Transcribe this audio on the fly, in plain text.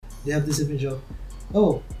they have this image of,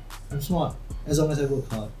 oh, I'm smart as long as I work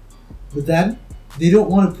hard. But then they don't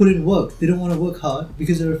want to put in work. They don't want to work hard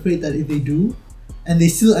because they're afraid that if they do, and they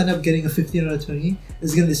still end up getting a 15 out of 20,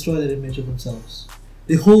 it's going to destroy that image of themselves.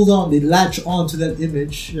 They hold on, they latch on to that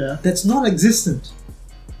image that's non-existent.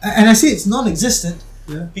 And I say it's non-existent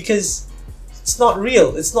because it's not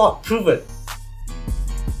real, it's not proven.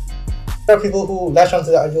 There are people who latch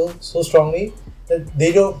onto that ideal so strongly that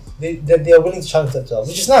they are willing to challenge themselves,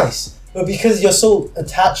 which is nice. But because you're so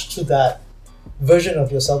attached to that version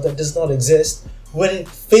of yourself that does not exist, when it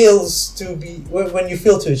fails to be, when you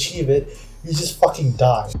fail to achieve it, you just fucking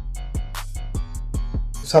die.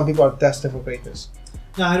 Some people are destined for greatness.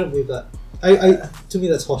 No, I don't believe that. To me,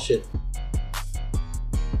 that's horseshit.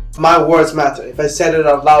 My words matter. If I said it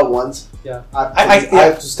out loud once, I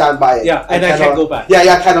have to stand by it. Yeah, and I can't go back. Yeah,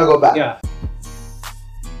 I cannot go back. Yeah.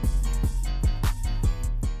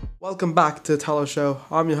 Welcome back to the Talo Show.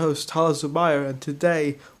 I'm your host, Talo Zubair, and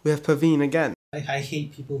today we have Paveen again. I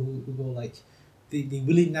hate people who go like, they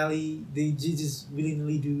willy-nilly, they just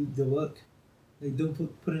willy-nilly do the work. They don't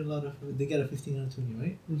put in a lot of, they get a 15 out of 20,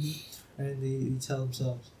 right? Mm-hmm. And they tell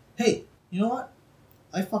themselves, hey, you know what?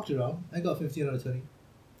 I fucked around. I got 15 out of 20.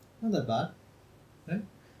 Not that bad, right?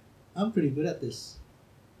 I'm pretty good at this.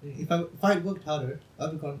 If I had worked harder, I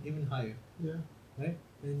would have gone even higher. Yeah. Right?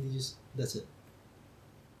 And that's it.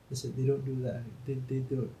 That's it. They don't do that.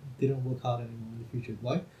 They don't work hard anymore in the future.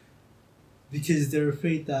 Why? Because they're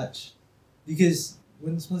afraid that, because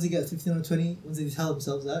once they get 15 out of 20, once they tell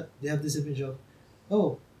themselves that, they have this image of,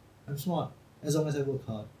 oh, I'm smart as long as I work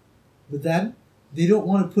hard. But then they don't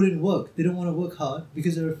want to put in work. They don't want to work hard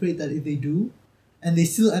because they're afraid that if they do, and they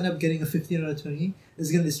still end up getting a 15 out of 20,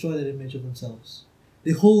 it's going to destroy that image of themselves.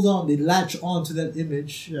 They hold on, they latch on to that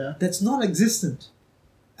image that's non-existent.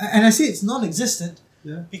 And I say it's non-existent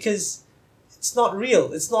because it's not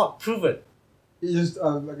real, it's not proven. It's just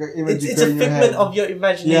like an image it's a figment of your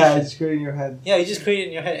imagination. Yeah, it's created in your head. Yeah, you just create it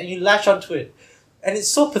in your head and you latch onto it. And it's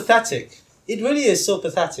so pathetic. It really is so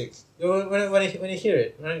pathetic. When I hear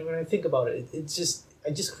it, when I think about it, I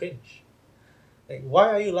just cringe. Like, why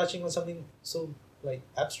are you latching on something so like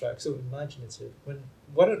abstract, so imaginative?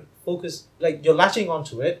 Why don't focus, like, you're latching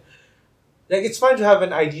onto it. Like, it's fine to have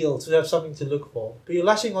an ideal, to have something to look for, but you're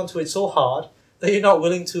latching onto it so hard that you're not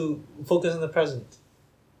willing to focus on the present.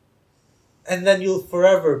 And then you'll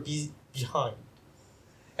forever be behind.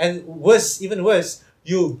 And even worse,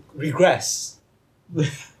 you'll regress.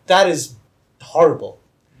 That is horrible.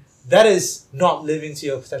 That is not living to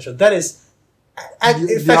your potential. That is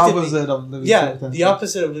the opposite of living to your potential. The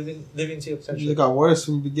opposite of living to your potential. It got worse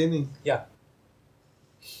from the beginning. Yeah.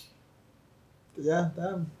 Yeah,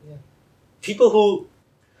 damn. Yeah. People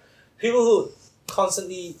who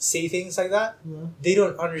constantly say things like that, they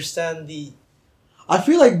don't understand the... I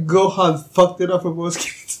feel like Gohan fucked it up for most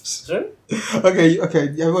kids. Sorry? Okay. You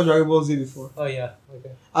have watched Dragon Ball Z before? Oh yeah,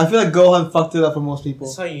 okay. I feel like Gohan fucked it up for most people.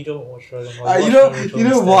 That's why you don't watch Dragon Ball. You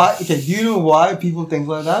know why? Okay, do you know why people think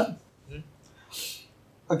like that?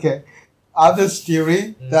 Okay, I have this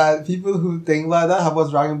theory that people who think like that have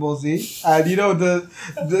watched Dragon Ball Z, and you know the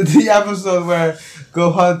episode where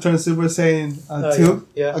Gohan turns Super Saiyan 2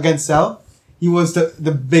 against Cell. He was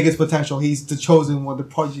the biggest potential. He's the chosen one, the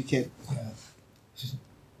prodigy kid. Yeah.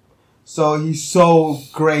 So he's so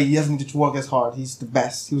great. He doesn't need to work as hard. He's the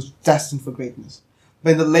best. He was destined for greatness.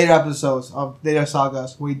 But in the later episodes of later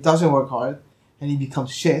sagas where he doesn't work hard and he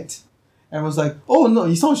becomes shit, everyone's like, oh no,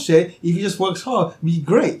 he's not shit. If he just works hard, he'd be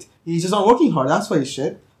great. He's just not working hard. That's why he's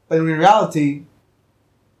shit. But in reality,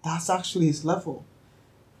 that's actually his level.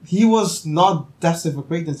 He was not destined for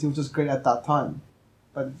greatness. He was just great at that time.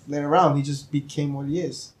 But later on, he just became what he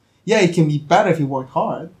is. Yeah, he can be better if he worked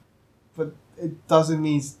hard. But it doesn't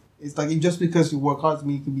mean... It's like, just because you work hard doesn't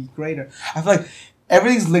mean you can be greater. I feel like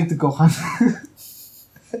everything's linked to Gohan.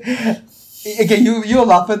 Okay, you'll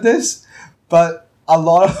laugh at this, but a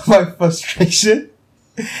lot of my frustration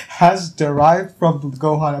has derived from the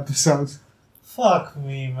Gohan episode. Fuck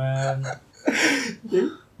me, man. Have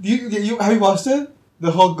you watched it?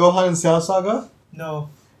 The whole Gohan and Cell saga?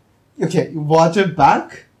 No. Okay, you watch it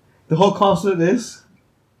back. The whole concept is...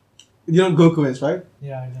 You know what Goku is, right?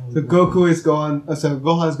 Yeah, I know. So Gohan is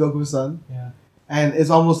Goku's son. Yeah. And it's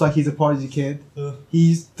almost like he's a prodigy kid.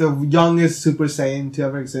 He's the youngest Super Saiyan to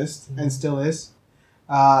ever exist, and still is.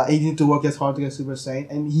 He needed to work as hard to get Super Saiyan,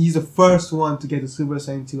 and he's the first one to get the Super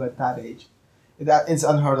Saiyan 2 at that age. It's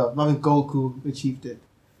unheard of. Not even Goku achieved it.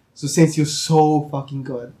 So since he was so fucking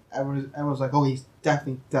good, everyone's like, oh, he's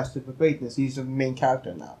definitely destined for greatness. He's the main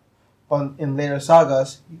character now. But in later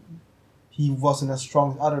sagas, he wasn't as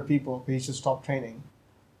strong as other people, but he just stopped training.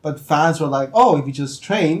 But fans were like, oh, if he just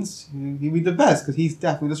trains, he'll be the best because he's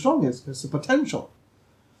definitely the strongest. There's the potential.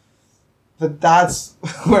 But that's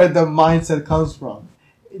where the mindset comes from.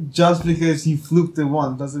 Just because you fluked it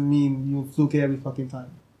one doesn't mean you fluke it every fucking time.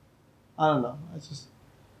 I don't know.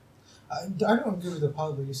 I don't agree with the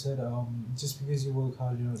part where you said just because you work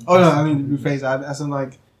hard, you know. Oh no, I mean rephrase that as in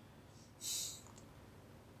like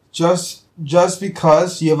just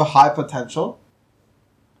because you have a high potential,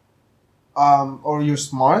 or you're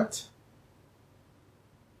smart.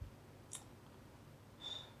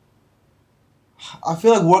 I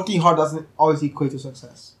feel like working hard doesn't always equate to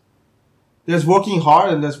success. There's working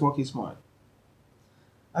hard and there's working smart.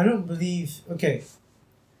 I don't believe. Okay,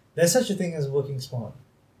 there's such a thing as working smart,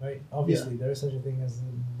 right? Obviously, there is such a thing as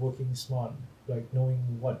working smart, like knowing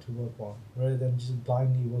what to work on, rather than just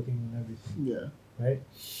blindly working on everything. Yeah. Right.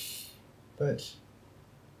 But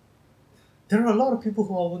there are a lot of people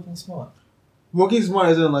who are working smart. Working smart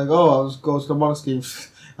isn't like, oh, I'll just go to the market scheme.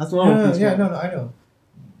 That's not working smart. No, I know.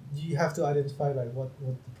 You have to identify like what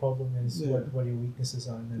the problem is, Yeah. what your weaknesses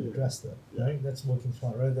are, and then address them. Yeah. Right? That's working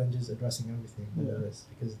smart, rather than just addressing everything on Yeah. the list,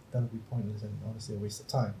 because that would be pointless and honestly a waste of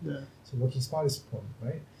time. Yeah. So working smart is important,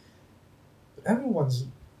 right? But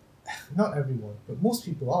not everyone, but most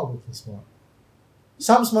people are working smart.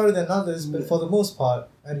 Some smarter than others, but for the most part,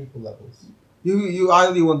 at equal levels. You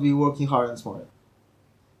ideally want to be working hard and smart.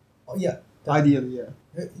 Oh yeah. Ideally, yeah.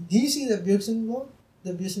 Did you see the Björkson one?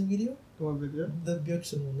 The Björkson video? The one video? The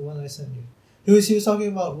Björkson one, the one I sent you. He was talking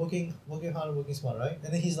about working hard and working smart, right?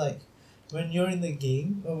 And then he's like, when you're in the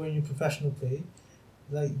game or when you professional play,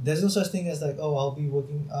 like there's no such thing as like, oh, I'll be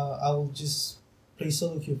working. I will just play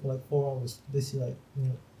solo queue for like 4 hours. Basically, like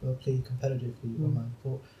play competitively online.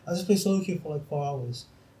 I'll just play solo queue for like 4 hours,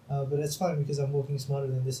 but that's fine because I'm working smarter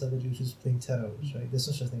than this other dude who's playing 10 hours, right? There's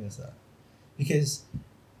no such thing as that, because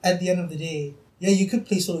at the end of the day, yeah, you could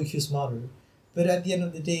play solo queue smarter, but at the end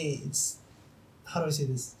of the day, it's, how do I say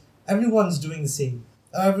this? Everyone's doing the same.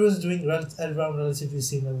 Everyone's doing around relatively the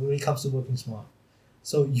same when it comes to working smart.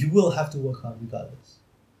 So you will have to work hard regardless,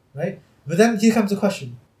 right? But then here comes the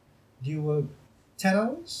question: do you work 10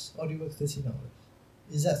 hours or do you work 13 hours?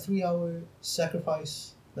 Is that 3 hour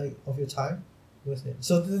sacrifice like of your time worth it?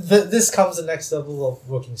 So this comes the next level of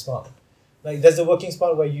working smart. Like there's a working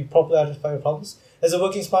smart where you properly identify your problems. There's a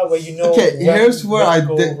working smart where you know. Okay, here's where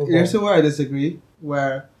I disagree.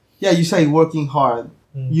 Where you say working hard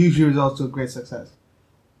usually results to great success,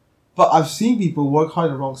 but I've seen people work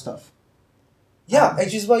hard on wrong stuff. Yeah,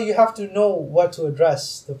 which is why you have to know what to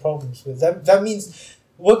address the problems with. That means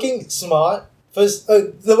working smart first.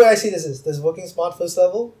 The way I see this is there's working smart first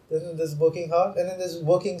level, then there's working hard, and then there's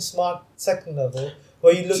working smart second level,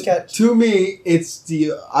 where you look at. To me, it's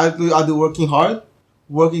I do working hard,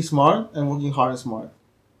 working smart, and working hard and smart.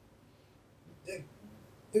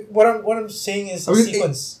 What I'm saying is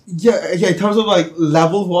sequence. In terms of like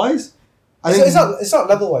level wise, it's not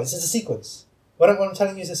level wise. It's a sequence. What I'm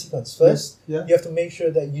telling you is a sequence. First, you have to make sure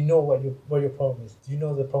that you know what your problem is. You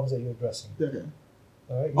know the problems that you're addressing. Okay.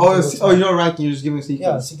 All right. You're not ranking. You're just giving a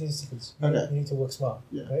sequence. Yeah, sequence. Okay. You need to work smart.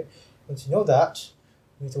 Yeah. Right. Once you know that,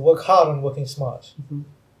 you need to work hard on working smart. Mm-hmm.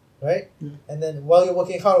 Right. Yeah. And then while you're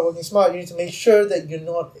working hard on working smart, you need to make sure that you're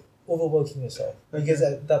not overworking yourself, because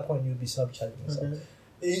at that point you'll be sabotaging yourself. Okay.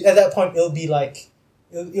 At that point, it'll be like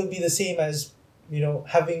it'll be the same as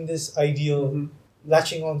having this ideal,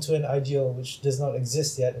 latching onto an ideal which does not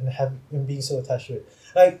exist yet, and being so attached to it.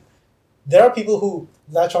 Like there are people who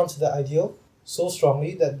latch onto the ideal so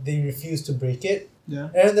strongly that they refuse to break it. Yeah.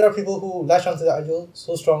 And there are people who latch onto the ideal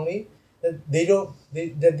so strongly that they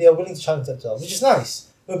are willing to challenge themselves, which is nice.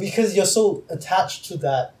 But because you're so attached to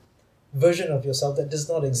that version of yourself that does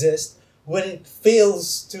not exist, when it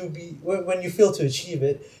fails to be, when you fail to achieve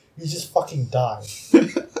it, you just fucking die.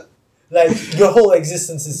 Like your whole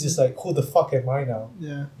existence is just like, who the fuck am I now?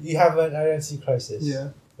 Yeah. You have an identity crisis. Yeah.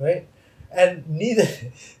 Right? And neither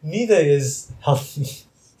is healthy.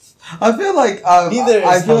 I feel like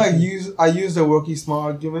I use the working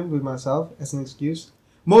smart argument with myself as an excuse.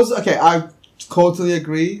 I totally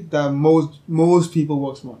agree that most people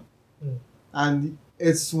work smart, and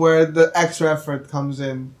it's where the extra effort comes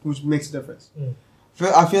in, which makes a difference.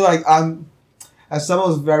 I feel like as someone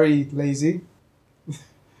who's very lazy.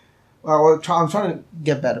 I'm trying to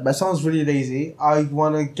get better, but if someone's really lazy, I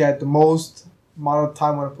want to get the most amount of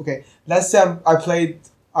time. Okay, let's say I played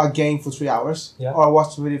a game for 3 hours, or I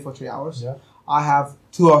watched a video for 3 hours. Yeah. I have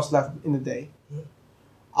 2 hours left in the day.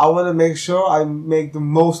 I want to make sure I make the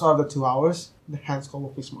most out of the 2 hours. Hence called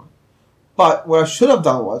working smart. But what I should have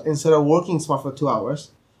done was, instead of working smart for 2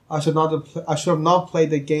 hours, I should have not played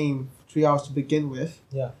the game for 3 hours to begin with.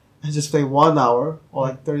 Yeah. and just play 1 hour or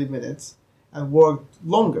like 30 minutes and work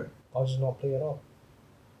longer. I'll just not play at all.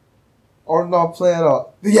 Or not play at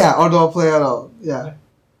all. Yeah, or not play at all. Yeah.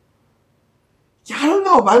 Yeah, I don't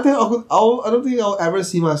know, but I don't think I'll ever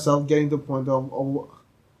see myself getting to the point of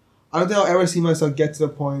I don't think I'll ever see myself get to the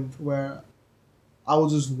point where I will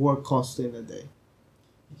just work constantly in a day.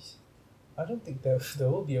 I don't think there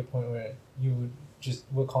will be a point where you would just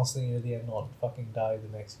work constantly in a day and not fucking die the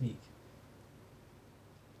next week.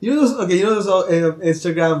 You know those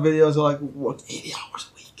Instagram videos are like, work 80 hours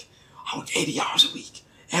a week. I work 80 hours a week.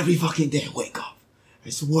 Every fucking day I wake up. I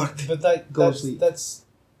just work. But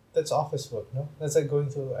that's office work, no? That's like going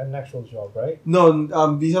to an actual job, right?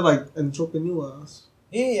 No, these are like entrepreneurs.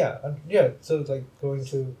 Yeah. So it's like going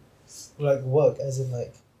to like work as in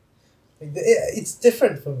like it's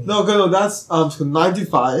different for me. No, that's so 9 to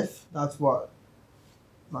 5. That's what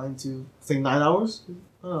 9 hours. 9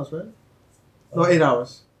 hours, right? No, 8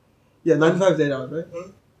 hours. Yeah, 9 to 5 is 8 hours, right?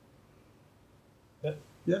 Mm-hmm.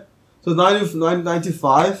 Yeah. So 9 to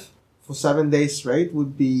 5 for 7 days straight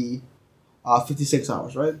would be 56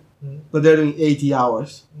 hours, right? Mm-hmm. But they're doing 80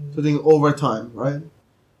 hours. Mm-hmm. So doing overtime, right?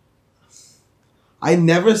 I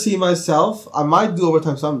never see myself. I might do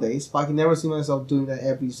overtime some days, but I can never see myself doing that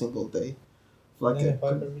every single day. Like 9 to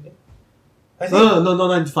 5 every day? No,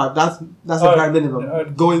 9 to 5. That's the bare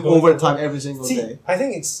minimum. Going overtime every single day. I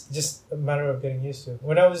think it's just a matter of getting used to.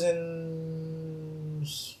 When I was in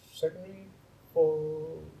secondary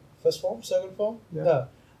or second form, Yeah.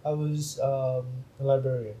 I was a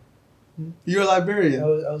librarian. You're a librarian. I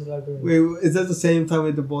was a librarian. Wait, is that the same time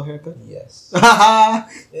with the ball haircut? Yes. Yeah.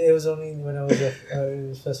 It was only when I was at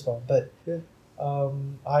first form, but Yeah.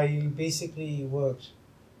 I basically worked.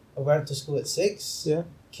 I went to school at 6. Yeah.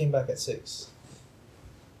 Came back at 6.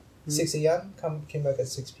 6 a.m. Came back at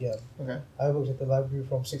 6 p.m. Okay. I worked at the library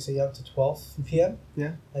from 6 a.m. to 12 p.m.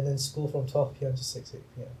 Yeah. And then school from 12 p.m. to 8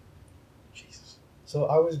 p.m. Jesus. So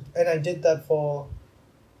I did that for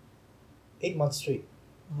 8 months straight,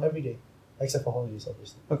 every day, except for holidays,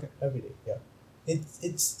 obviously. Okay. Every day, yeah.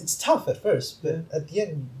 It's tough at first, but at the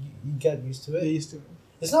end you get used to it. You're used to it.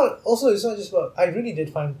 It's not just about. I really did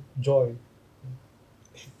find joy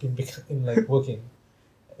in like working,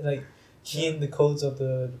 like keying the codes of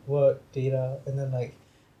the work data, and then like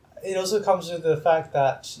it also comes with the fact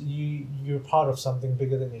that you're part of something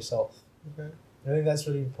bigger than yourself. Okay. I think that's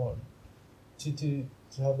really important to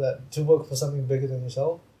have that, to work for something bigger than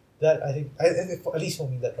yourself. That I think at least for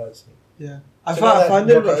me, that drives me. Yeah. I find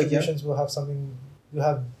your contributions will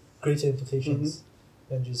have greater implications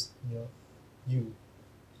than just you.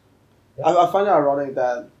 Yeah. I find it ironic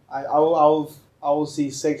that I will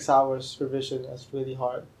see 6 hours revision as really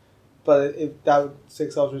hard, but if that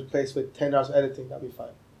 6 hours replaced with 10 hours editing, that'd be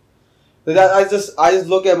fine. But that I just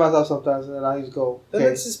look at myself sometimes and then I just go, Then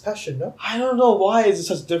okay. it's just passion, no? I don't know why is it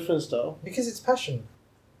such a difference though. Because it's passion.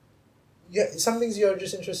 Yeah, some things you're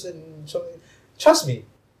just interested in. Something. Trust me,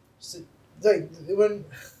 like when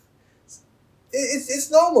it's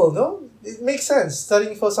normal, no? It makes sense.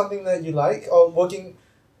 Studying for something that you like or putting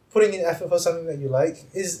in effort for something that you like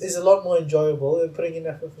is a lot more enjoyable than putting in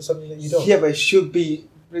effort for something that you don't. Yeah, but it should be,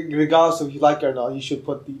 regardless of if you like it or not, you should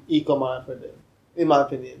put the equal amount of effort in my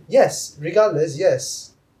opinion. Yes, regardless,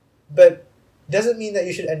 yes. But doesn't mean that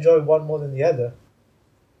you should enjoy one more than the other.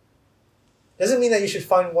 Doesn't mean that you should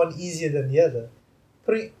find one easier than the other.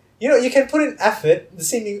 You can put in effort, the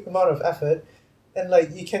same amount of effort, and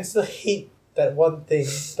like you can still hate that one thing,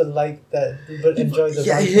 but enjoy the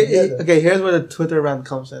one thing the other. Okay, here's where the Twitter rant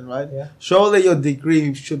comes in, right? Yeah. Surely your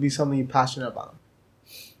degree should be something you're passionate about.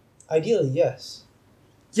 Ideally, yes.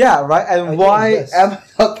 Yeah, right? And Ideally, why yes. am I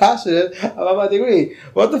not passionate about my degree?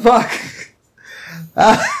 What the fuck?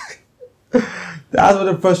 That's where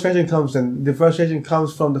the frustration comes in. The frustration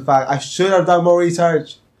comes from the fact I should have done more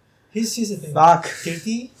research. Here's the thing. Fuck.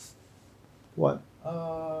 Kirti, What?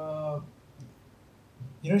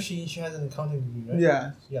 she has an accounting degree, right?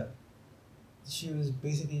 Yeah. Yeah. She was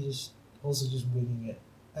basically just winging it,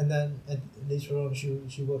 and then later on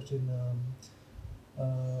she worked in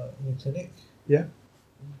a clinic. Yeah.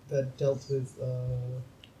 That dealt with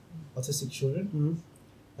autistic children, Mm-hmm.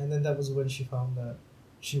 and then that was when she found that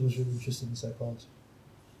she was really interested in psychology.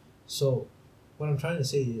 So, what I'm trying to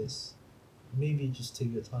say is, maybe just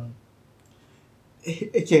take your time.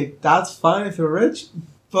 Okay, that's fine if you're rich,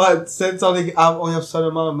 but since I only have a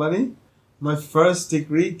certain amount of money, my first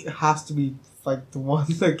degree has to be like the one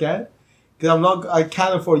I get, because I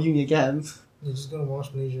can't afford uni again. You're just gonna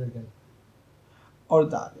watch Malaysia again. Or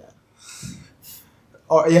that, yeah.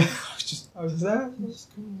 Or yeah, I was that. You're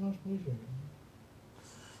just gonna watch Malaysia again.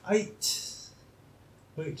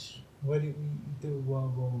 Wait. What did we do?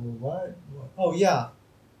 What? Oh yeah,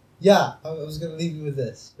 yeah. I was gonna leave you with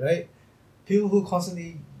this, right? People who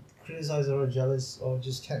constantly criticize or are jealous or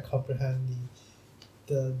just can't comprehend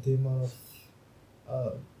the amount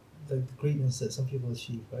of the greatness that some people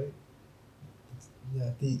achieve, right?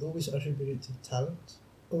 Yeah, they always attribute it to talent,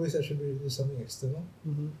 always attribute it to something external.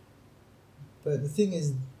 Mm-hmm. But the thing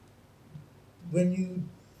is,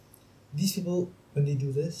 these people, when they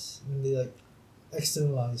do this, when they like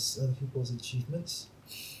externalize other people's achievements,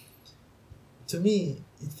 to me,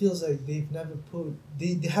 it feels like they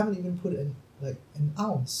haven't even put an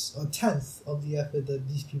ounce or tenth of the effort that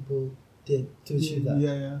these people did to achieve that.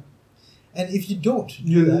 Yeah. And if you don't do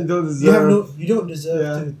You that, don't deserve. you don't deserve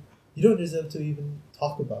Yeah. to. You don't deserve to even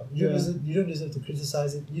talk about it. You don't deserve to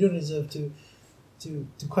criticize it. You don't deserve to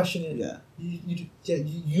question it. Yeah.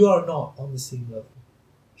 You are not on the same level.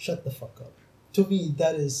 Shut the fuck up. To me,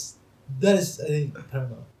 that is I think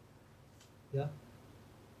paramount. Yeah.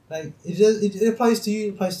 Like it applies to you.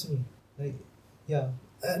 It applies to me. Like, yeah.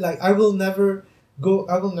 Like I will never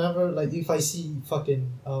like if I see fucking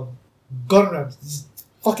Gordon Ramsay,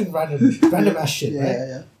 fucking random ass shit, right?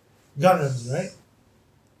 Yeah. Gordon Ramsay, right?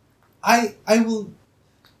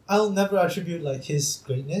 I'll never attribute like his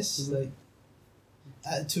greatness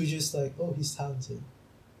to just like, oh, he's talented.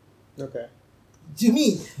 Okay. To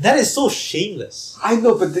me, that is so shameless. I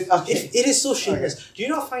know, but okay. It is so shameless. Okay. Do you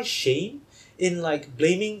not find shame in like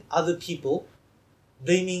blaming other people,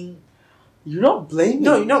 blaming? You're not blaming.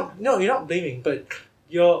 No, you're not blaming, but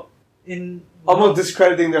you're in. Almost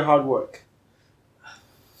discrediting their hard work.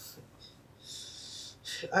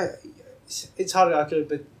 It's hard to argue,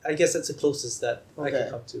 but I guess that's the closest that I Okay. can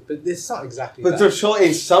come to. But it's not exactly But that. to show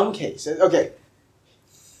in some cases, okay.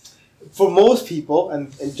 For most people,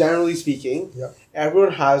 and generally speaking, Yeah.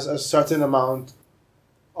 everyone has a certain amount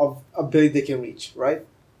of ability they can reach, right?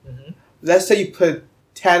 Mhm. Let's say you put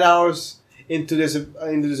 10 hours into this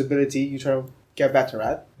ability you try to get better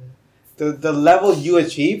at. The level you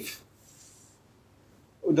achieve,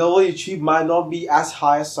 might not be as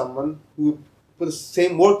high as someone who put the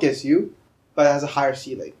same work as you, but has a higher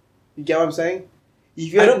ceiling. You get what I'm saying?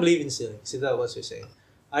 If I don't believe in ceilings. If that's what you're saying,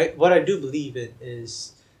 what I do believe in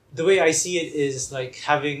is the way I see it is like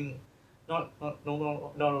having not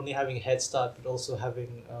only having a head start, but also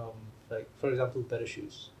having like, for example, better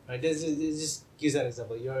shoes. Right? This just gives that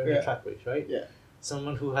example. You're in a track race, right? Yeah.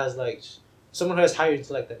 Someone who has higher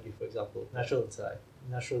intellect than you, for example, natural intellect,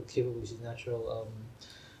 natural capabilities, natural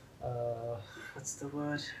what's the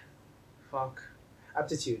word? Fuck.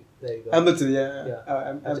 Aptitude. There you go. Amplitude, yeah.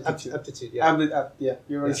 Yeah. Amplitude. Aptitude. Yeah. Yeah,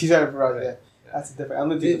 you're right. Yeah. She said it right. Right. Yeah, Yeah. that's a different.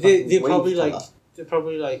 Amplitude. They're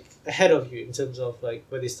probably like ahead of you in terms of like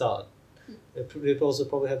where they start. They also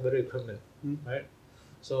probably have better equipment, right?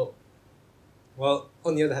 So, well,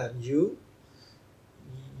 on the other hand,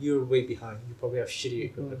 you're way behind. You probably have shitty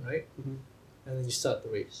equipment, right? Mhm. And then you start the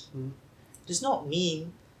race. Mhm. Does not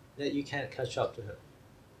mean that you can't catch up to him.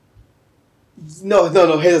 No.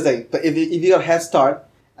 Here's the thing. But if you got a head start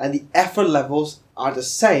and the effort levels are the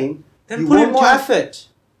same, Then you put in won't more catch- effort.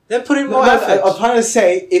 Then put in No, more no, effort. I'm trying to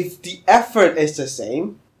say if the effort is the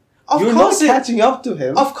same, Of you're not course, catching up to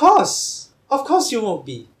him. of course, you won't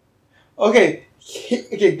be. Okay,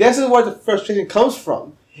 this is where the frustration comes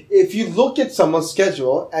from. If you look at someone's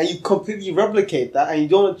schedule and you completely replicate that and you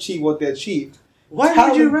don't achieve what they achieved, Why would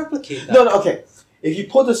talent- you replicate that? No, okay. If you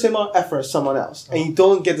put the same amount of effort as someone else and you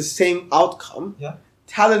don't get the same outcome, Yeah.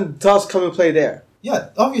 talent does come and play there. Yeah,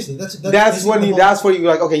 obviously that's That's when you. That's where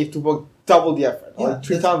you're like, okay, you have to work double the effort or Yeah,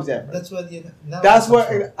 three that's- times the effort. That's where the That's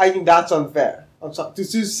where I think that's unfair. I'm sorry to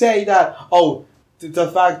say that. Oh,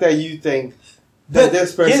 the fact that you think that But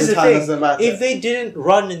this here's person's the time thing. doesn't matter. If they didn't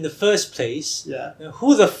run in the first place, Yeah.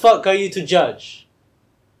 who the fuck are you to judge?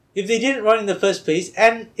 If they didn't run in the first place,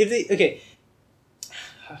 and if they okay,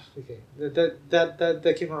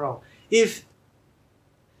 that came out wrong. If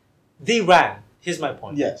they ran, here's my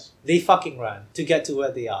point. Yes. They fucking ran to get to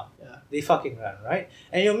where they are. Yeah. They fucking ran, right?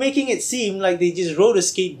 And you're making it seem like they just rode a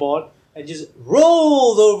skateboard and just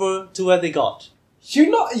rolled over to where they got. You're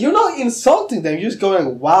not insulting them. You're just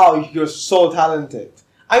going, "Wow, you're so talented."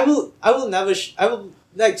 I will never. I will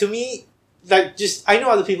like to me, like just I know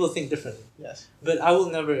other people think differently. Yes. But I will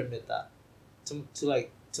never admit that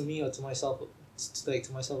to me or to myself,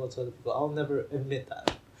 to myself or to other people. I'll never admit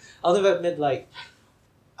that. I'll never admit like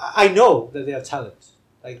I know that they have talent,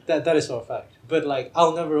 like that is for a fact. But like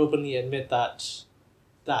I'll never openly admit that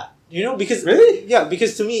because Really? yeah,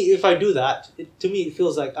 because to me if I do that, it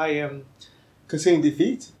feels like I am Conceding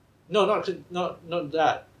defeat, not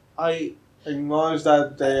that I acknowledge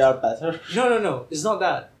that they are better. no it's not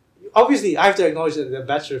that. obviously I have to acknowledge that they're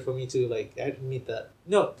better for me to like admit that.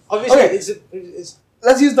 No, obviously Okay. it's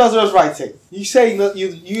Let's use Nazura's writing. You say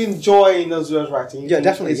you enjoy Nazura's writing. You Yeah, think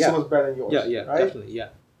definitely, It's yeah. so much better than yours. Right? definitely,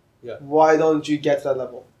 yeah. Why don't you get to that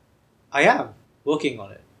level? I am working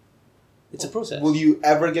on it. It's a process. Will you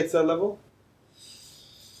ever get to that level?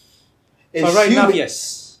 But right now, Assuming-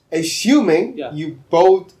 yes. Assuming Yeah. you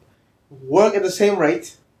both work at the same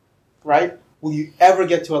rate, right? Will you ever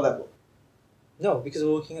get to a level? No, because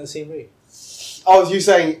we're working at the same rate. Oh, you're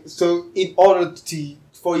saying so? In order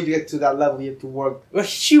for you to get to that level, you have to work. Well,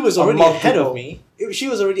 she was Or already ahead of multiple. me. She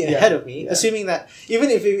was already Yeah, ahead of me. yeah. Assuming that, even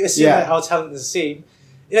if we assume Yeah. that our talent is the same,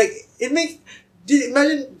 like it makes.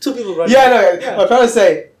 Imagine two people running. Yeah, no. Yeah. I'm trying to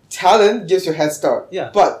say talent gives you a head start. Yeah.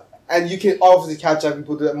 But and you can obviously catch up.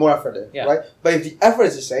 People do more effort in, Yeah. right? But if the effort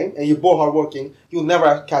is the same and you're both hardworking, you'll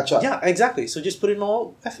never catch up. Yeah, exactly. So just put in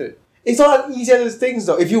more effort. It's not as easy as those things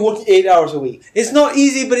though. If you work 8 hours a week. It's not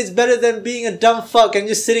easy, but it's better than being a dumb fuck and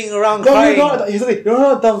just sitting around No, crying. you're not. You're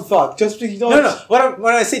not a dumb fuck. Just because you don't. No.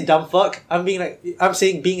 When I say dumb fuck, I'm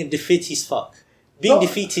saying being a defeatist fuck. Being No.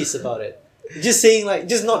 defeatist about it. Just saying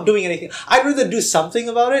just not doing anything. I'd rather do something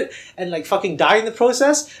about it and fucking die in the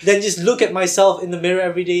process than just look at myself in the mirror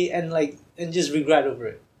every day and just regret over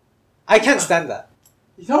it. I can't stand that.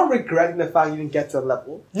 You're not regretting the fact you didn't get to a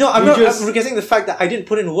level. No, I'm You not. just- I'm regretting the fact that I didn't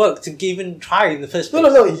put in work to even try in the first No,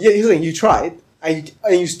 place. no. Here's the thing. You tried, and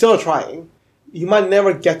you're still trying. You might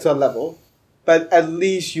never get to a level, but at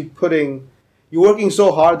least you're working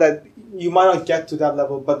so hard that you might not get to that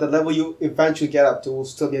level, but the level you eventually get up to will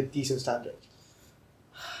still be a decent standard.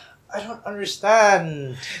 I don't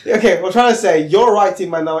understand. Okay, we're trying to say your writing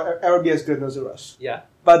might not ever be as good as Nazura's, Yeah,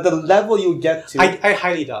 but the level you get to. I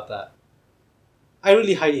highly doubt that. I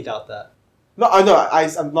really highly doubt that. No, I know.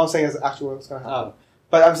 I'm not saying it's actually what's going to happen. Oh,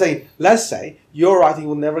 But I'm saying, let's say your writing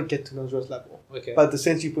will never get to Nazura's level. okay. But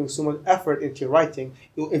since you put so much effort into your writing,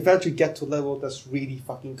 you'll eventually get to a level that's really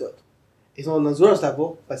fucking good. It's not Nazura's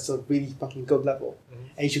level, but it's a really fucking good level. Mhm.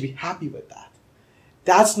 And you should be happy with that.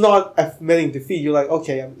 That's not admitting defeat. You're like,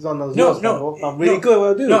 okay, it's not Nazura's No, level. I'm really no, good at what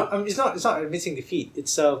I do. No, it's not. It's not admitting defeat.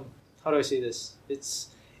 It's How do I say this?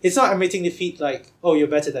 It's not admitting defeat like, oh, you're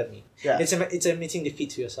better than me. Yeah. It's admitting defeat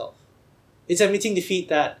to yourself. It's admitting defeat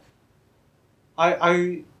that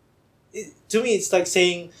to me it's like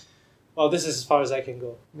saying, well, this is as far as I can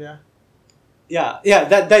go. Yeah. Yeah.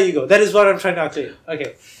 That there you go. That is what I'm trying to articulate.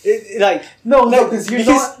 Okay. No, Like, because you're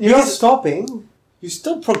because- not because- stopping. You're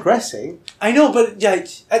still progressing. I know, but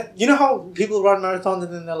you know how people run marathons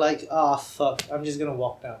and then they're like, ah, fuck, I'm just gonna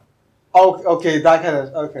walk down. Oh, okay, that kind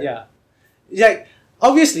of okay. Yeah. Like,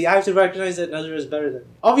 obviously, I have to recognize that Nazira is better than me.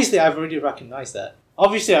 Obviously, I've already recognized that.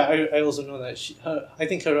 Obviously, I also know that I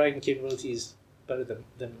think her writing capability is better than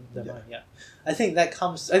Yeah. mine. Yeah. I think that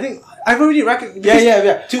comes. I think I've already recognized.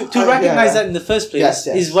 Yeah. To recognize that in the first place Yes.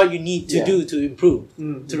 is what you need to Yeah. do to improve.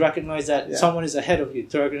 Mm. To recognize that Yeah. someone is ahead of you.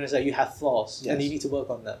 To recognize that you have flaws and Yes. you need to work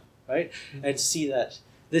on them, right? Mm. And to see that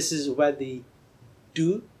this is where they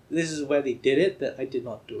this is where they did it, that I did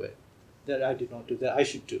not do it. That I did not do, that I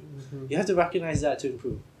should do. Mhm. You have to recognize that to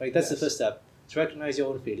improve. Right? That's the Yes. first step. To recognize your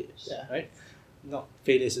own failures. Yeah. Right? Not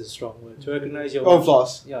failures is a strong word. To recognize your Own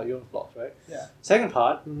flaws. Yeah, your own flaws, right? Yeah. Second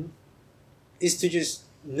part Mhm. is to just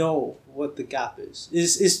know what the gap is.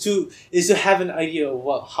 Is to have an idea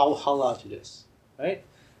of how large it is. Right?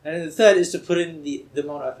 And then the third is to put in the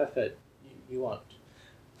amount of effort you want.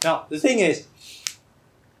 Now the thing is,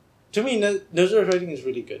 to me, Nazira's writing is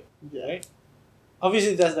really good. Yeah. Right?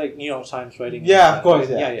 Obviously, there's like New York Times writing. Yeah, of course,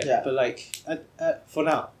 yeah. But like, for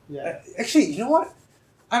now, Yeah. actually, you know what?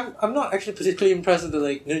 I'm not actually particularly impressed with the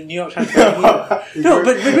like New York Times writing either. No,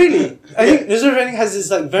 but really, I think Nazira's writing has this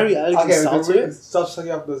like very elegant Okay, style to it. stop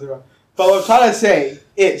sucking up Nazira. But what I'm trying to say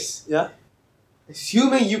is, Yeah.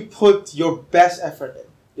 assuming you put your best effort in,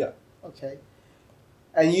 Yeah. okay,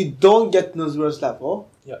 and you don't get Nazira's level,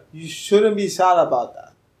 Yeah. you shouldn't be sad about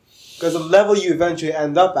that. Because the level you eventually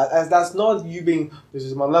end up at, as that's not you being, this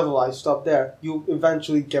is my level, I stop there. You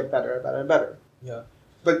eventually get better and better and better. Yeah.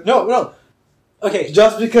 But No. Okay.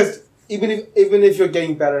 just because even if you're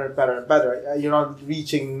getting better and better and better, you're not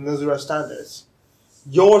reaching Nazira standards.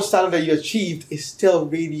 Your standard that you achieved is still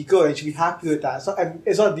really good, and you should be happy with that.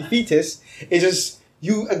 It's not defeatist. It's just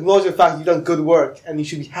you acknowledge the fact you've done good work, and you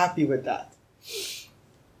should be happy with that.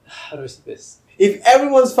 How do I say this? If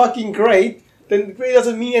everyone's fucking great, then great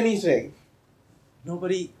doesn't mean anything.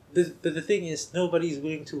 Nobody. But the thing is, nobody is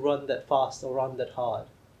willing to run that fast or run that hard.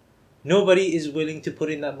 Nobody is willing to put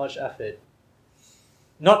in that much effort.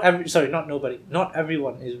 Not nobody. Not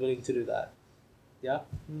everyone is willing to do that. Yeah.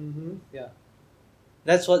 Mm-hmm.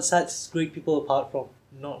 That's what sets great people apart from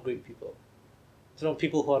not great people.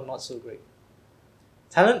 people who are not so great.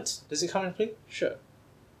 Talent, does it come into play? Sure.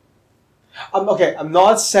 I'm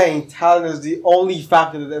not saying talent is the only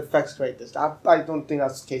factor that affects greatness. I don't think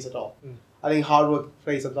that's the case at all. I think hard work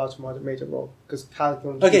plays a much more major role because talent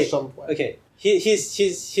can Okay. do somewhere. Okay.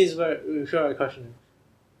 Here's where my question.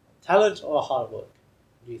 Talent or hard work?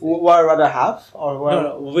 Do you think? What I'd rather have, or what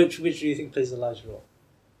No. Which do you think plays a large role?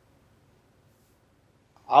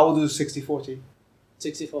 I will do 60-40.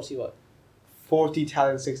 60-40 what? 40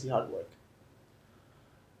 talent, 60 hard work.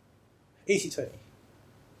 80-20.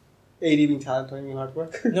 80 being talent, 20 being hard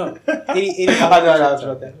work. No. 80 I know, I was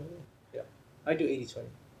about that. Yeah. I do 80-20.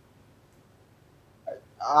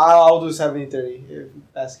 I'll do 70-30 if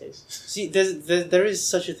that's the case. See, there is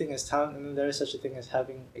such a thing as talent, and then there is such a thing as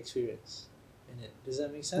having experience in it. Does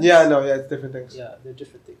that make sense? Yeah, no, yeah, it's different things. Yeah, they're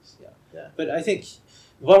different things. Yeah. Yeah. But I think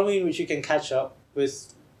one way in which you can catch up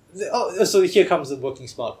with, so here comes the working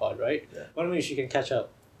smart part, right? Yeah. One way in which you can catch up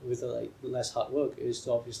with less hard work is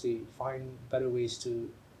to obviously find better ways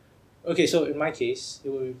to. Okay, so in my case, it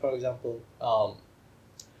would be, for example,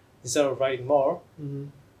 instead of writing more, Mm-hmm.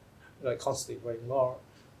 like constantly writing more,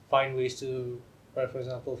 find ways to write, for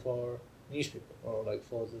example, for newspaper or like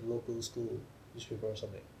for the local school newspaper or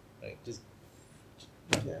something. Like just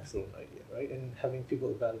Yeah. throw an idea, right? And having people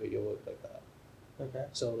evaluate your work like that. Okay.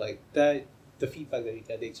 So like that, the feedback that you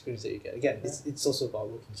get, the experience that you get. Again, it's also about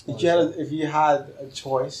working smart. If you had a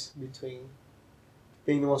choice between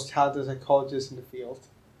being the most talented psychologist in the field,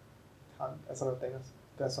 that's another thing.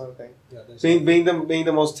 That's another thing. Yeah, that's Being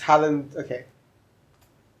the most talent. Okay.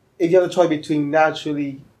 If you have a choice between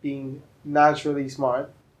being naturally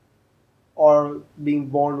smart, or being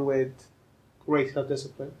born with great self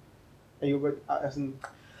discipline, and you would let me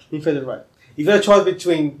phrase it right. If you had a choice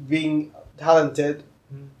between being talented,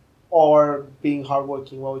 or being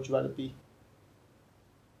hardworking, what would you rather be?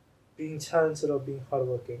 being talented or being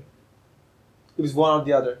hardworking. It was one or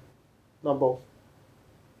the other, not both.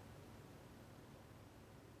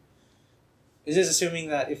 Is this assuming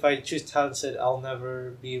that if I choose talented, I'll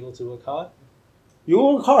never be able to work hard? You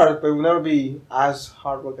work hard, but you will never be as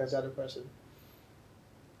hard work as the other person.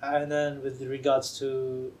 And then with regards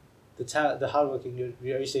to the hardworking, are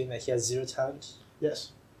you saying that he has zero talent?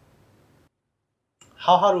 Yes.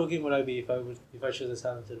 How hardworking would I be if I chose a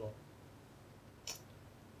talented one?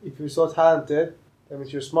 If you're so talented, that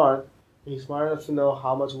means you're smart, and you're smart enough to know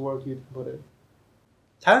how much work you put in.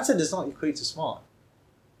 Talented does not equate to smart.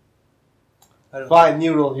 I don't know. Fine,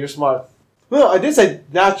 new rule, you're smart. No, I did say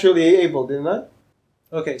naturally able, didn't I?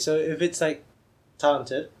 Okay, so if it's like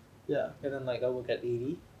talented, Yeah. and then like I work at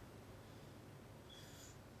 80.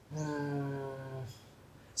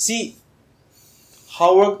 See,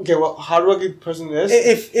 Hardworking person is.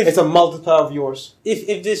 if It's a multiplier of yours.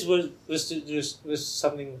 if this was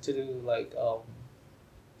something to do like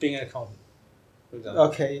being an accountant, for example.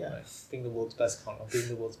 Okay, yeah. Right? Being the world's best accountant, or being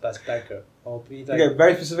the world's best banker, or be like Okay,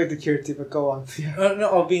 very specific to Kirti, but go on. Yeah. no,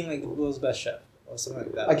 or being like the world's best chef or something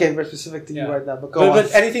like that. Again, very specific to you Yeah. right now, but go on.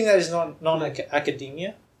 But anything that is non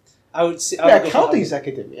academia, I would say. I Yeah, would go for accounting is hard-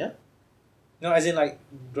 academia. No, as in like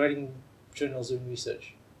writing journals, doing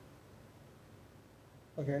research.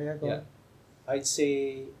 Okay, yeah, go Yeah. on. I'd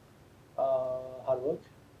say hard work,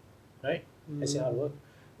 right? I say hard Mm. work.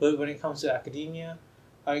 But when it comes to academia,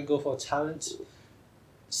 I go for talent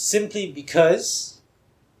simply because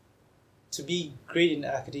to be great in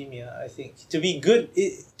academia, I think to be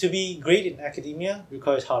great in academia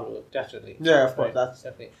requires hard work, definitely. Yeah, of course, Right, that's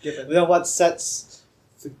definitely. given. But then what sets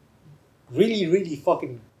the really, really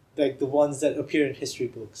fucking like the ones that appear in history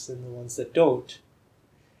books and the ones that don't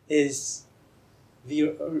is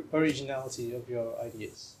the originality of your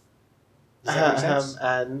ideas. Does that make sense?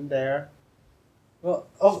 And there. Well,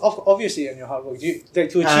 obviously, and your hard work. You like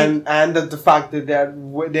to achieve. And the fact that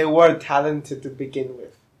they were talented to begin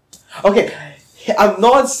with. Okay, I'm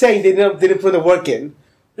not saying they didn't put the work in,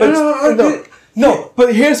 but no.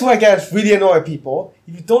 But here's what I get really annoy people.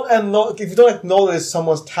 If you don't acknowledge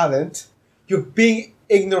someone's talent, you're being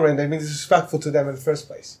ignorant and being disrespectful to them in the first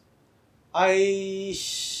place.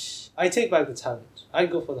 I take back the talent. I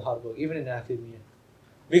go for the hard work, even in academia,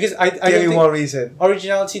 because I Give don't me think one reason.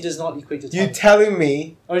 originality does not equate to You talent. telling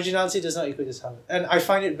me Originality does not equate to talent, and I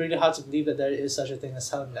find it really hard to believe that there is such a thing as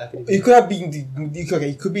talent in academia. you could have been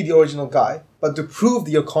you could be the original guy, but to prove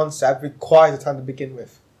your concept requires the time to begin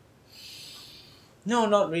with. No,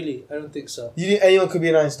 not really. I don't think so. You think anyone could be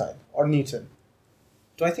an Einstein or Newton?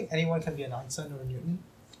 Do I think anyone can be an Einstein or a Newton?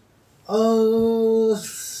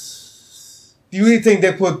 Do you really think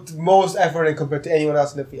they put most effort in compared to anyone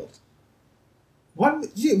else in the field? What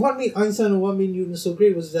made Einstein or what made Newton so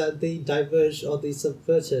great was that they diverged or they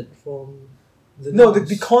subverted from the No, the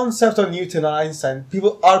norms. concept of Newton and Einstein,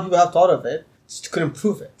 other people have thought of it, just couldn't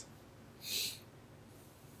prove it.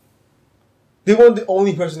 They weren't the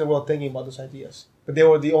only person in the world thinking about those ideas, but they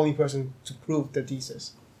were the only person to prove the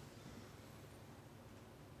thesis.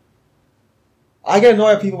 I get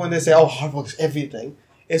annoyed at people when they say, "Oh, hard work is everything."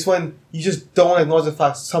 It's when you just don't acknowledge the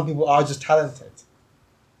fact some people are just talented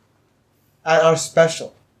and are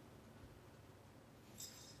special.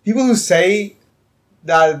 People who say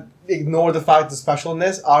that ignore the fact of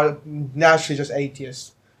specialness are naturally just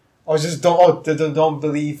atheists, or just don't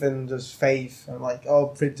believe in just faith and like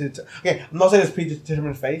okay. I'm not saying it's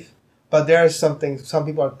predetermined faith, but there is something. Some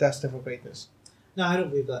people are destined for greatness. No, I don't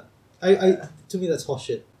believe that. I to me that's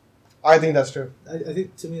horseshit. I think that's true. I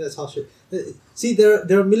think to me that's horseshit. See,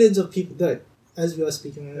 there are millions of people that, as we are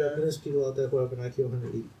speaking, there are millions of people out there who have an IQ of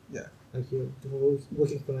 180. Yeah. IQ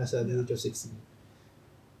working for NASA at the age of 16.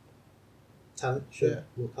 Talent, sure. Yeah.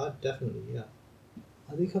 Work hard, definitely, yeah.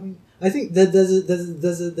 Are they coming? I think that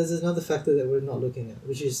there's another factor that we're not looking at,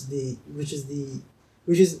 which is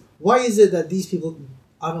why is it that these people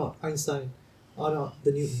are not Einstein, are not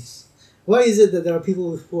the Newtons? Why is it that there are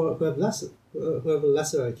people who have a lesser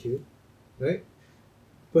IQ, right?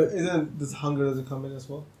 But Isn't this hunger doesn't come in as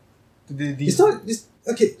well? it's not.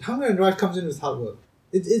 Okay. Hunger and drive comes in with hard work.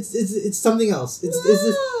 It's something else.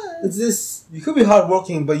 It's this. You could be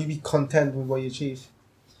hardworking, but you be content with what you achieve.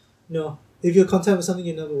 No, if you're content with something,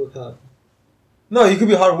 you never work hard. No, you could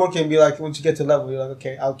be hardworking and be like, once you get to a level, you're like,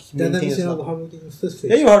 okay, I'll keep Then that maintaining means this you're not level. hardworking in the first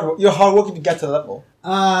place. Yeah, you're hardworking to get to the level. You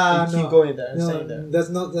No. keep going there and No, staying there. that's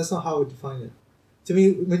not how I define it. To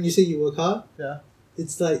me, when you say you work hard, Yeah.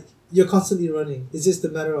 it's like you're constantly running. It's just a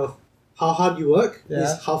matter of how hard you work Yeah.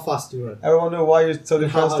 is how fast you run. Everyone know why you're so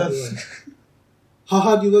And how depressed hard you then? run. How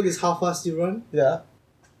hard you work is how fast you run, Yeah.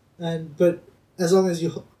 but as long as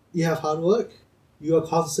you have hard work, you are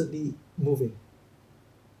constantly moving.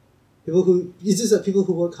 It's just that people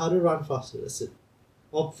who work harder run faster. That's it.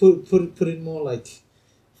 Or put in more like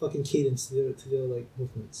fucking cadence to their like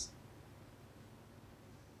movements.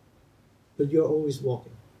 But you're always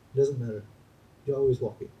walking. It doesn't matter. You're always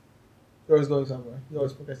walking. You're always going somewhere. You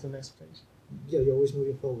always progress to the next stage. Yeah, you're always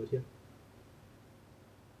moving forward. Yeah.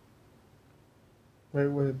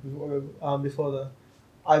 Before the...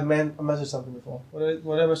 I mentioned something before. What did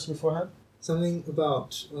I mention beforehand? Something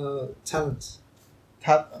about talent.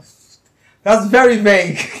 That's very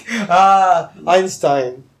vague.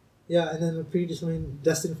 Einstein. Yeah, and then a predetermined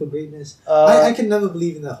destined for greatness. Uh, I can never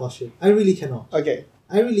believe in that horseshit. I really cannot. Okay.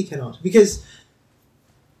 I really cannot because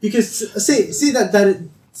say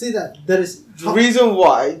that is The reason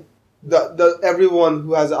why the everyone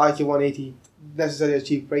who has an IQ 180 necessarily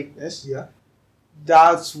achieve greatness, yeah.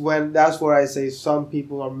 that's where I say some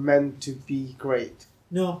people are meant to be great.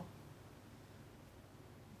 No.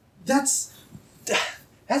 That's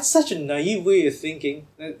such a naive way of thinking.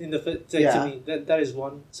 To me, that is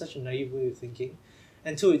one, such a naive way of thinking,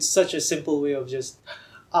 and two, it's such a simple way of just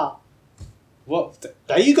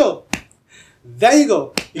there you go. There you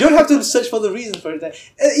go. You don't have to search for the reason for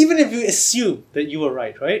it. Even if you assume that you were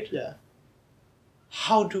right? Yeah.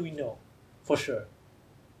 How do we know for sure?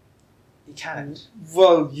 You can't.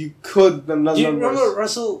 Well, you could. Do you remember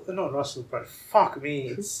Russell? Not Russell, but fuck me.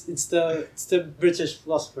 It's the British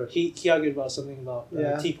philosopher. He argued about something about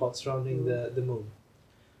teapots surrounding the moon,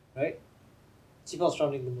 right? Teapots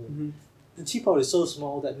surrounding the moon. Mm-hmm. The teapot is so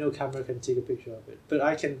small that no camera can take a picture of it. But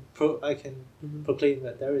I can proclaim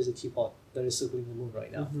that there is a teapot that is circling the moon right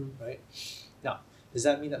now, right? Now, does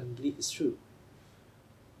that mean that my belief is true?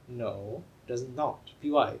 No, does not.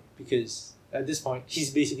 Why? Because at this point,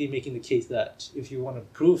 he's basically making the case that if you want to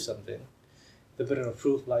prove something, the burden of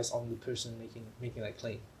proof lies on the person making that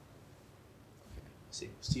claim.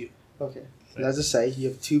 Same as you. Okay. So let's just say you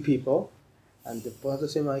have two people, and they both have the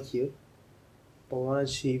same IQ, but one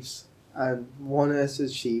has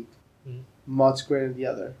achieved much greater than the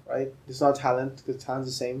other, right? It's not talent, because talent's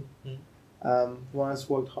the same. One has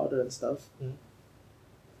worked harder and stuff.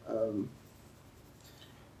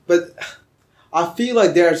 But I feel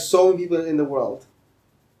like there are so many people in the world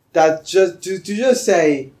that just to just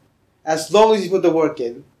say, as long as you put the work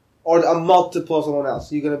in, or a multiple of someone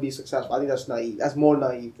else, you're gonna be successful. I think that's naive. That's more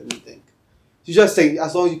naive than you think. You just say,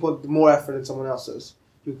 as long as you put more effort in someone else's,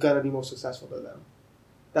 you're gonna be more successful than them.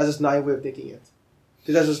 That's just a naive way of thinking it.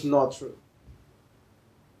 Because that's just not true.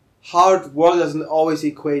 Hard work doesn't always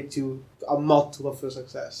equate to a multiple of your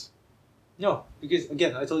success. No, because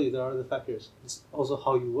again, I told you there are other factors. It's also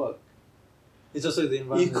how you work. It's also the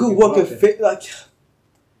environment. You could work a fit like.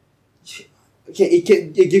 Okay,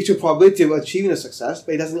 it gives you a probability of achieving a success,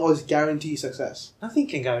 but it doesn't always guarantee success. Nothing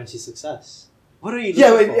can guarantee success. What are you Yeah,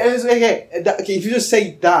 looking but for? it's okay. Okay, if you just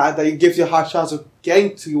say that it gives you a high chance of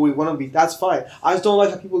getting to where you want to be, that's fine. I just don't like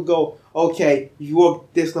how people go, okay, if you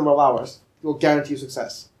work this number of hours, you'll guarantee you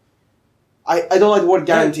success. I don't like the word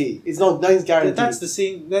guarantee. It's not, nothing's guaranteed. That's the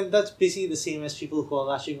same. Then that's basically the same as people who are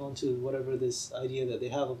latching on to whatever this idea that they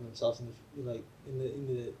have of themselves, in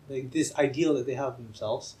the like this ideal that they have of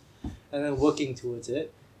themselves, and then working towards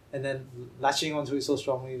it, and then latching onto it so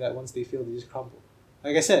strongly that once they fail, they just crumble.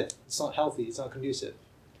 Like I said, it's not healthy. It's not conducive.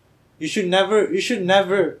 You should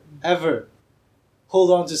never, ever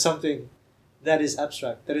hold on to something that is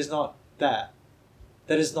abstract. That is not that.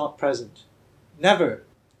 That is not present. Never.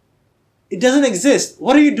 It doesn't exist.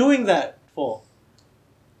 What are you doing that for?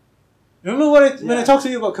 Remember when I talked to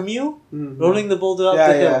you about Camille? Mm-hmm. Rolling the boulder up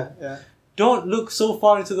the hill. Yeah. Don't look so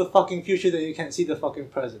far into the fucking future that you can't see the fucking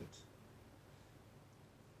present.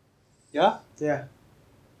 Yeah? Yeah.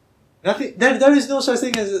 Nothing. There is no such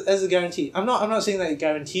thing as a guarantee. I'm not saying that it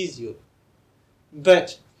guarantees you.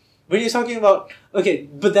 But when you're talking about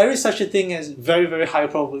but there is such a thing as very, very high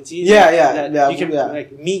probability. That you can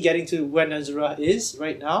like me getting to where Nazarah is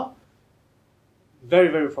right now. Very,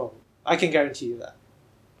 very probable. I can guarantee you that.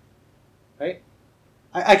 Right?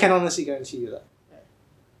 I can honestly guarantee you that.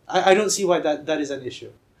 I don't see why that is an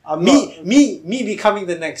issue. Me becoming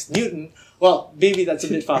the next Newton, well, maybe that's a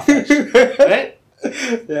bit far-fetched. Right?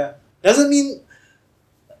 Yeah. Doesn't mean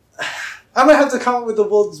I might have to come up with the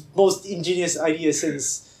world's most ingenious idea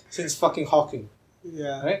since fucking Hawking.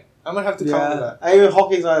 Yeah. Right? I might have to come up with that. I mean,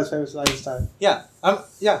 Hawking's not as famous as Einstein. Yeah.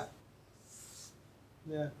 Yeah.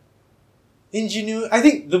 Yeah. I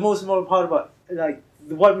think the most important part about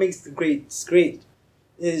what makes the greats great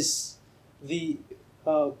is the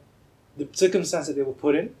circumstance that they were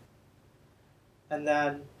put in, and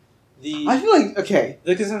then I feel like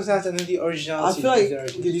the circumstance and then the originality. I feel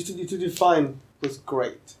like you to define what's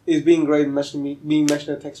great. Is being great being mentioned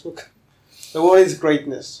in a textbook? So what is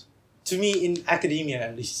greatness? To me, in academia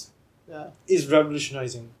at least, is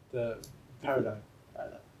revolutionizing the paradigm.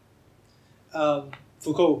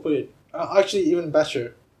 Foucault would put it actually even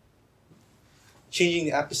better. Changing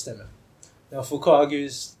the episteme. Now Foucault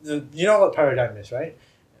argues you know what paradigm is, right?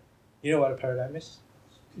 You know what a paradigm is?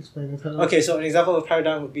 Explain the paradigm. Okay, so an example of a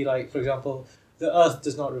paradigm would be like, for example, the Earth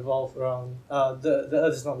does not revolve around the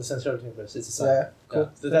Earth is not the center of the universe. It's the sun. Yeah,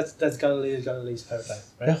 cool. So that's Galileo's paradigm,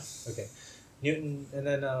 right? Yeah. Okay. Newton and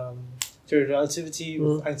then theory of relativity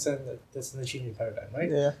with Einstein. That's an achievement paradigm, right?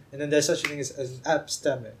 Yeah. And then there's such a thing as an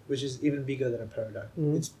episteme, which is even bigger than a paradigm.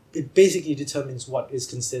 Mm. It basically determines what is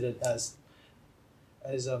considered as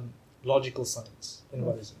logical science in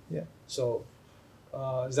Buddhism. Yeah. So,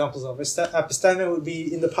 examples of episteme would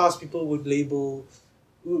be in the past people would label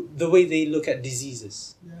the way they look at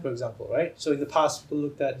diseases, for example, right? So in the past people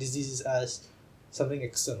looked at diseases as something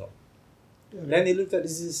external. Yeah. Then they looked at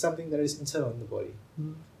disease as something that is internal in the body.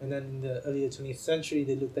 Mm. And then in the earlier 20th century,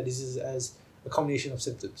 they looked at disease as a combination of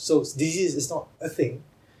symptoms. So disease is not a thing,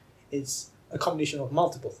 it's a combination of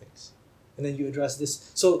multiple things. And then you address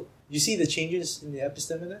this. So you see the changes in the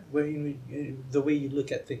episteme there, where the way you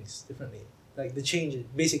look at things differently. Like the changes,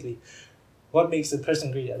 basically, what makes a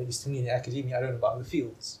person great, at least to me in academia, I don't know about other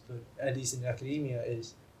fields, but at least in academia,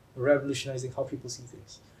 is revolutionizing how people see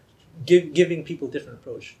things. Giving people a different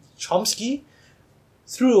approach. Chomsky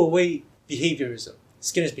threw away behaviorism.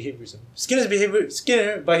 Skinner's behaviorism.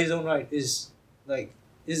 Skinner, by his own right, is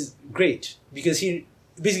great because he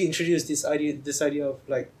basically introduced this idea of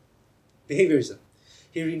like behaviorism.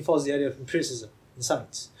 He reinforced the idea of empiricism in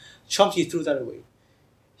science. Chomsky threw that away.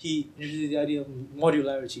 He introduced the idea of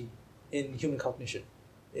modularity in human cognition,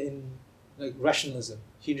 in like rationalism.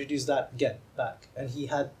 He introduced that again back, and he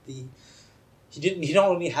had the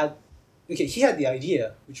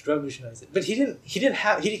idea which revolutionized it, but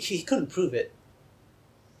he couldn't prove it.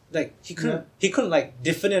 Like he couldn't like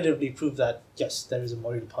definitively prove that yes, there is a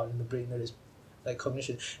modular part in the brain that is like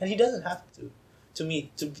cognition, and he doesn't have to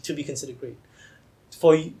be considered great.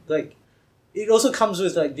 For like, it also comes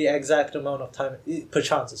with like the exact amount of time per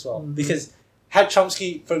chance as well, because had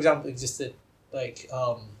Chomsky, for example, existed like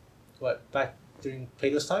back during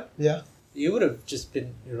Plato's time, it would have just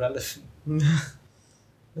been irrelevant.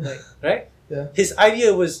 Like, right? Yeah. His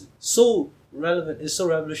idea was so relevant, is so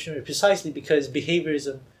revolutionary, precisely because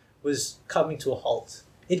behaviorism was coming to a halt.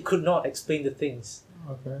 It could not explain the things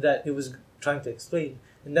that it was trying to explain,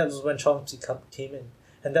 and that was when Chomsky came in,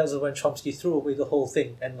 and that was when Chomsky threw away the whole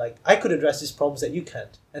thing. And like, I could address these problems that you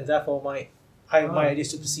can't, and therefore my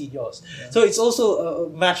ideas supersede yours. Yeah. So it's also a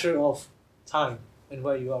matter of time and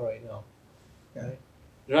where you are right now. Yeah. Right?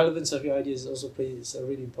 The relevance of your ideas also plays a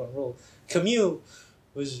really important role. Camus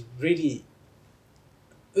was really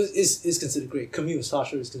is considered great. Camus,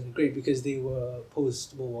 Slasher is considered great because they were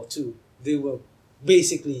post World War II. They were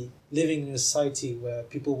basically living in a society where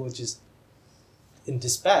people were just in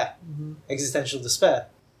despair, existential despair.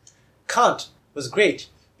 Kant was great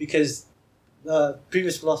because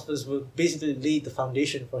previous philosophers would basically laid the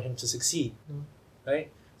foundation for him to succeed,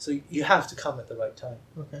 right? So you have to come at the right time.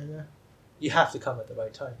 Okay, yeah. You have to come at the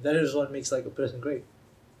right time. That is what makes like a person great.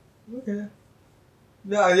 Okay.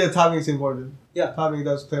 Yeah, timing is important. Yeah. Timing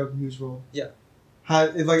does play a huge role. Yeah.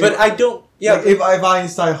 But I don't. Yeah. Like if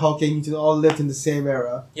Einstein and Hawking Newton all lived in the same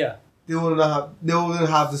era, Yeah. they wouldn't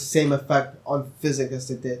have the same effect on physics as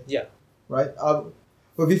they did. Yeah. Right.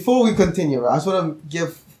 But before we continue, I just want to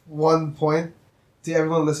give one point to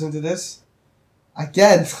everyone listening to this.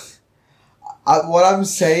 Again, what I'm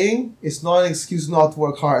saying is not an excuse not to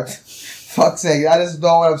work hard. Fuck's sake, that is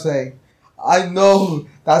not what I'm saying. I know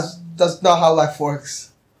that's not how life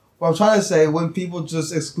works. What I'm trying to say, when people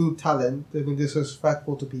just exclude talent, they've been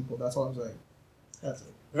disrespectful to people. That's all I'm saying. That's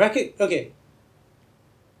it. Okay.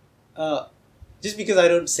 Just because I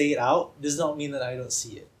don't say it out does not mean that I don't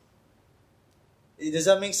see it. Does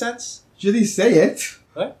that make sense? Should he say it?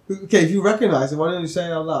 What? Okay, if you recognize it, why don't you say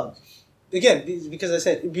it out loud? Again,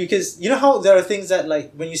 because you know how there are things that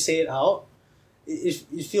like when you say it out,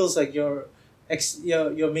 it feels like you're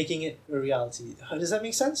making it a reality. Does that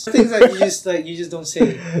make sense? Things that you just don't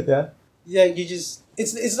say. Yeah. Yeah, you just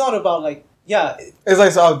it's not about like yeah. It's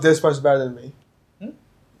like, oh, this person's better than me.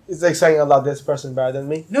 It's like saying out loud, this person's better than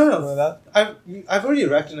me. No. Like that. I've already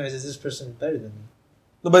recognized that this person is better than me.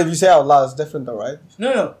 No, but if you say out loud, it's different though, right?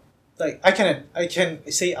 No. Like I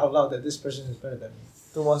can say out loud that this person is better than me.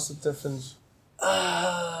 Then what's the difference?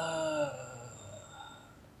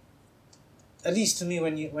 At least to me,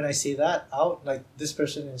 when I say that out, like this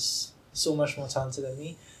person is so much more talented than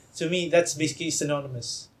me. To me, that's basically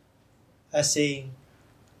synonymous as saying,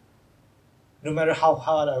 no matter how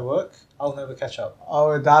hard I work, I'll never catch up.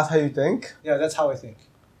 Oh, that's how you think? Yeah, that's how I think.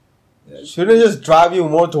 Yeah. Shouldn't it just drive you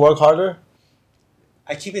more to work harder?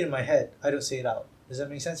 I keep it in my head. I don't say it out. Does that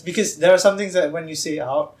make sense? Because there are some things that when you say it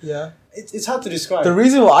out, Yeah. it's hard to describe. The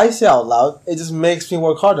reason why I say out loud, it just makes me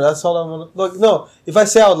work harder. That's all I want to... Look, no, if I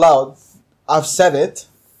say out loud, I've said it.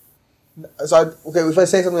 So, if I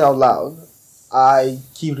say something out loud, I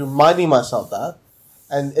keep reminding myself that.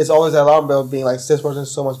 And it's always an alarm bell being like, this person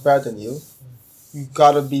is so much better than you. You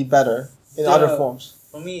gotta be better in other forms.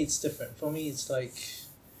 For me, it's different. For me, it's like...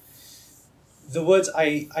 The words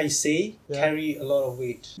I say carry a lot of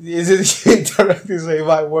weight. Is it directly saying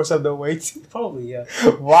my words have no weight? Probably, yeah.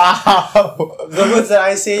 Wow! The words that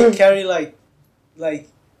I say carry like the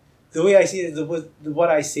way I see it, what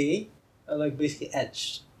I say are like basically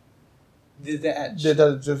etched. They're etched.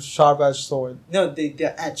 They're the sharp-edged sword. No,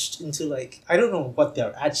 they're etched into like I don't know what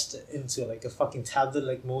they're etched into, like a fucking tablet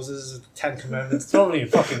like Moses' 10 Commandments. Probably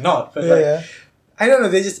fucking not, but I don't know.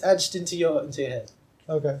 They're just etched into your head.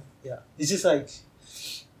 Okay. Yeah, it's just like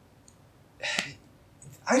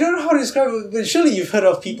I don't know how to describe it, but surely you've heard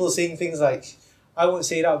of people saying things like, "I won't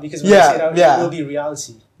say it out because when I say it out, it will be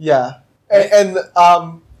reality." Yeah, and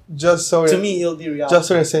just so to me, it'll be reality. Just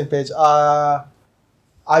so we're on the same page,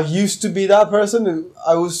 I used to be that person who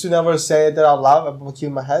I used to never say that out loud. I would keep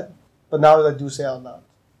in my head, but now I do say it out loud.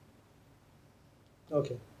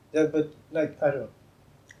 Okay, yeah, but like I don't know.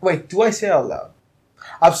 Wait, do I say it out loud?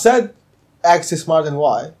 I've said X is smarter than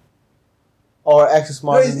Y. Or X is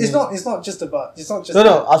smarter than it's me. It's not just about. It's not just.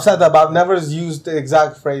 No. I've said that, but I've never used the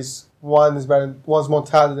exact phrase. One's more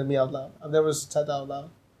talented than me out loud. I've never said that out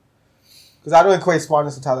loud. Because I don't equate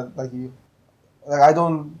smartness to talent like you. Like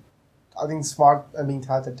I think smart and being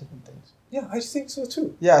talented are different things. Yeah, I think so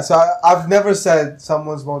too. Yeah, so I've never said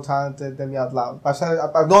someone's more talented than me out loud. I've said it,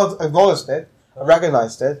 I've not acknowledged it. I've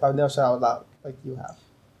recognized it, but I've never said it out loud like you have.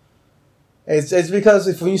 It's because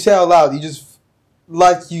when you say it out loud, you just,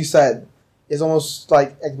 like you said, it's almost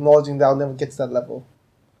like acknowledging that I'll never get to that level.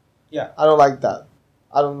 Yeah. I don't like that.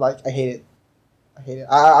 I hate it.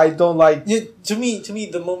 I don't like... To me,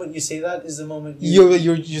 the moment you say that is the moment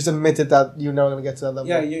you just admitted that you're never going to get to that level.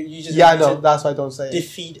 Yeah, you just... Yeah, I know. That's why I don't say it.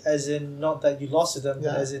 Defeat as in, not that you lost to them,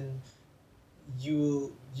 but as in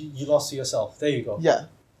you lost to yourself. There you go. Yeah.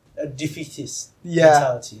 A defeatist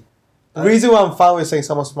mentality. The reason why I'm fine with saying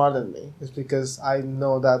someone's smarter than me is because I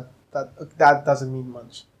know that doesn't mean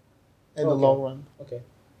much in the long run. Okay.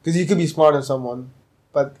 Because you could be smarter than someone,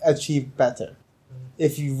 but achieve better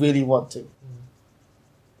if you really want to.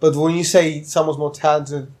 But when you say someone's more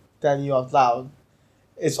talented than you out loud,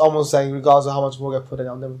 it's almost saying regardless of how much work I put in,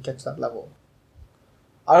 I'll never get to that level.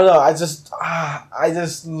 I don't know. I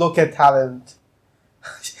just look at talent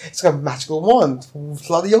It's got a magical wand.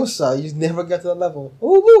 Flaviosa, you never get to that level.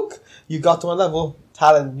 Oh, look! You got to a level.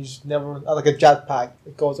 Talent, you just never... Like a jetpack.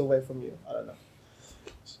 It goes away from you. I don't know.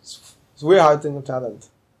 It's weird how I think of talent.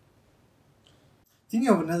 Thinking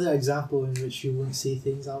of another example in which you wouldn't say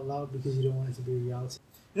things out loud because you don't want it to be a reality.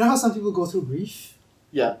 You know how some people go through grief?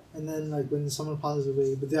 Yeah. And then like when someone passes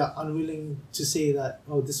away, but they are unwilling to say that,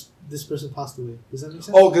 oh, this person passed away. Does that make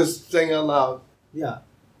sense? Oh, because saying out loud. Yeah.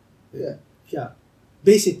 Yeah. Yeah.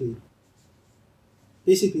 Basically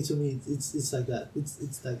to me it's like that.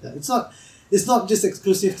 It's like that. It's not just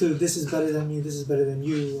exclusive to this is better than me, this is better than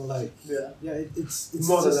you, or like it's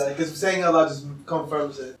More than just, that, because saying out loud just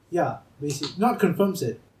confirms it. yeah, basically not confirms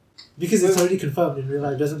it. Because it's already confirmed in real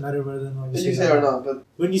life, doesn't matter whether or not You say or not, but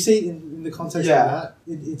when you say it in the context Yeah. of that,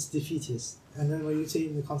 it's defeatist. And then when you say it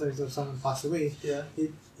in the context of someone passed away, yeah.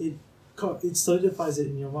 it solidifies it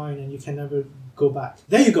in your mind and you can never go back.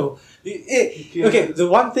 There you go. Okay, the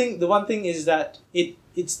one thing is that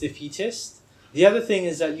it's defeatist. The other thing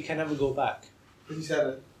is that you can never go back. You said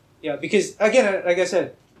it. Yeah, because again, like I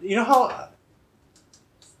said, you know how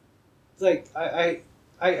like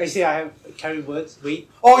I say I have carry words weight.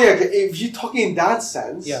 Oh yeah, if you're talking in that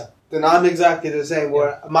sense, Yeah. then I'm exactly the same.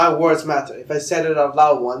 Where my words matter. If I said it out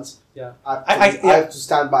loud once, Yeah. I have to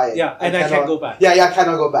stand by it. Yeah, and I can't go back. Yeah, I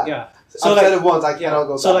cannot go back. Yeah. So I've said it once, I cannot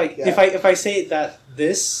go back. So like yeah. if I say that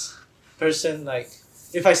this person like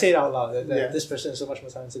if I say it out loud that this person is so much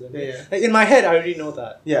more talented than me. Yeah. Like in my head I already know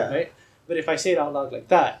that. Yeah. Right? But if I say it out loud like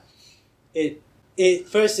that, it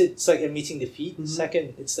first it's like admitting defeat. Mm-hmm.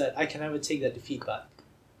 Second, it's that I can never take that defeat back.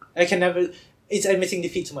 It's admitting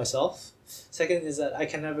defeat to myself. Second is that I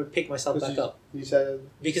can never pick myself back up. You said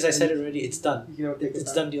it. Because I said it already, it's done. You can never take it It's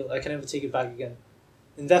back. done deal. I can never take it back again.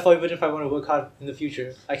 And therefore, even if I want to work hard in the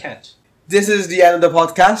future, I can't. This is the end of the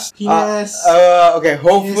podcast. Penis. Okay,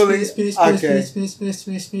 hopefully.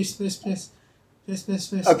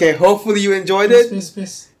 Okay, hopefully you enjoyed it.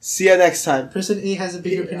 See you next time. Person A has a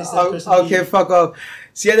bigger penis than person B. Okay, fuck off.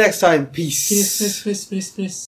 See you next time. Peace. Penis.